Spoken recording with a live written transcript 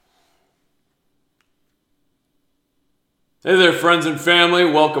Hey there, friends and family.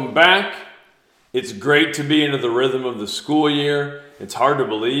 Welcome back. It's great to be into the rhythm of the school year. It's hard to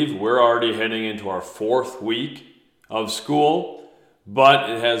believe we're already heading into our fourth week of school, but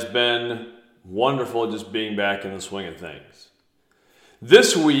it has been wonderful just being back in the swing of things.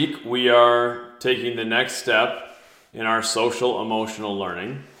 This week, we are taking the next step in our social emotional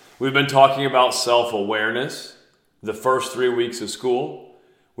learning. We've been talking about self-awareness the first 3 weeks of school.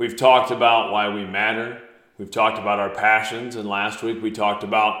 We've talked about why we matter. We've talked about our passions, and last week we talked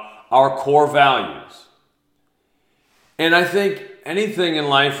about our core values. And I think anything in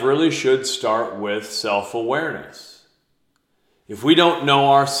life really should start with self-awareness. If we don't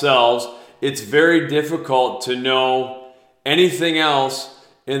know ourselves, it's very difficult to know anything else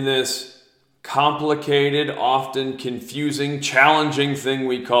in this complicated, often confusing, challenging thing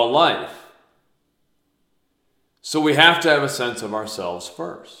we call life. So we have to have a sense of ourselves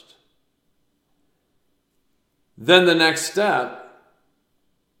first. Then the next step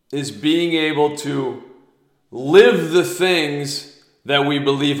is being able to live the things that we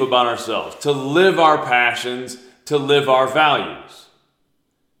believe about ourselves, to live our passions, to live our values.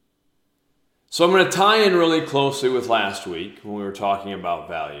 So I'm going to tie in really closely with last week when we were talking about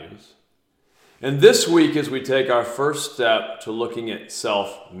values. And this week, as we take our first step to looking at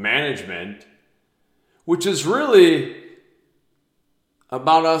self-management, which is really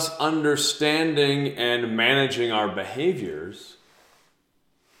about us understanding and managing our behaviors,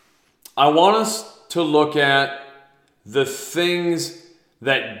 I want us to look at the things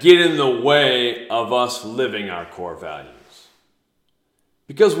that get in the way of us living our core values.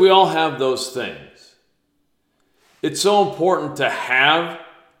 Because we all have those things. It's so important to have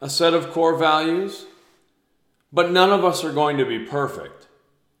a set of core values, but none of us are going to be perfect.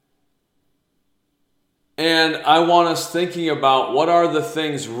 And I want us thinking about what are the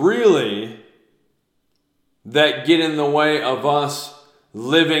things really that get in the way of us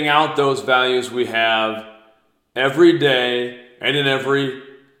living out those values we have every day and in every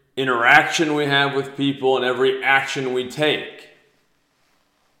interaction we have with people and every action we take.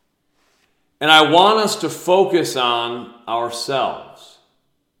 And I want us to focus on ourselves.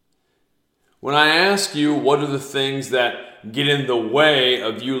 When I ask you what are the things that get in the way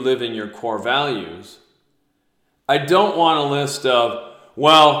of you living your core values, I don't want a list of,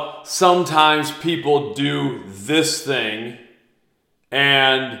 well, sometimes people do this thing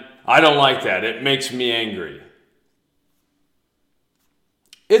and I don't like that. It makes me angry.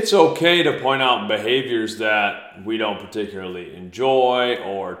 It's okay to point out behaviors that we don't particularly enjoy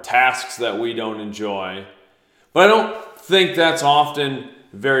or tasks that we don't enjoy, but I don't think that's often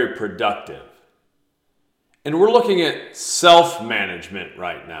very productive. And we're looking at self-management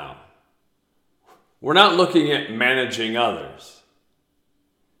right now. We're not looking at managing others.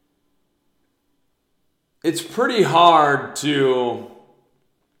 It's pretty hard to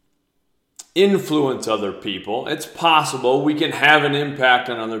influence other people. It's possible we can have an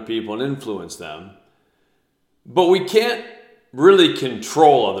impact on other people and influence them. But we can't really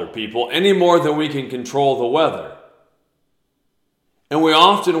control other people any more than we can control the weather. And we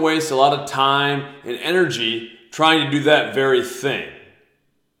often waste a lot of time and energy trying to do that very thing.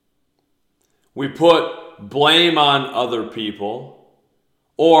 We put blame on other people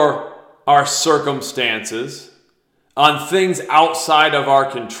or our circumstances on things outside of our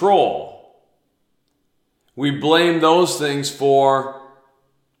control. We blame those things for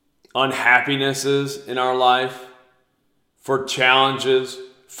unhappinesses in our life, for challenges,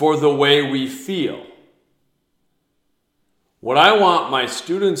 for the way we feel. What I want my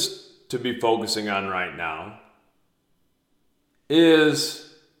students to be focusing on right now is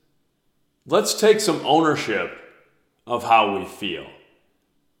let's take some ownership of how we feel.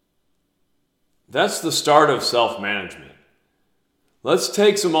 That's the start of self-management. Let's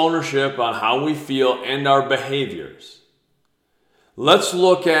take some ownership on how we feel and our behaviors. Let's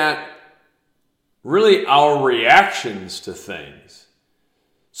look at really our reactions to things.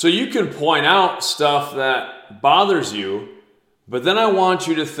 So you can point out stuff that bothers you, but then I want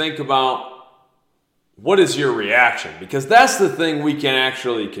you to think about what is your reaction, because that's the thing we can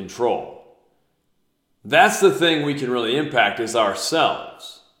actually control. That's the thing we can really impact is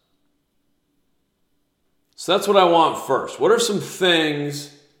ourselves. So that's what I want first. What are some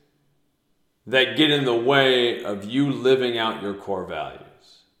things that get in the way of you living out your core values?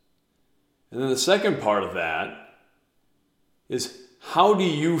 And then the second part of that is how do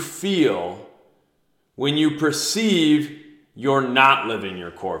you feel when you perceive you're not living your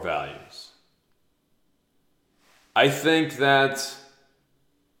core values? I think that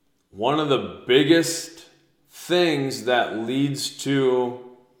one of the biggest things that leads to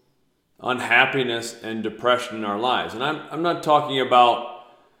unhappiness and depression in our lives. And I'm not talking about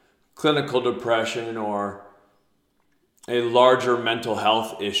clinical depression or a larger mental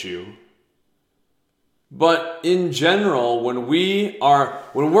health issue. But in general, when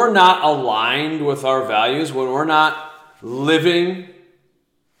we're not aligned with our values, when we're not living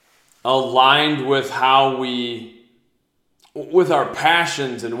aligned with with our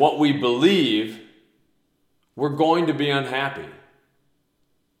passions and what we believe, we're going to be unhappy.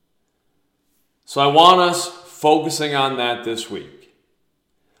 So I want us focusing on that this week.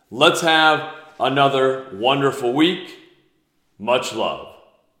 Let's have another wonderful week. Much love.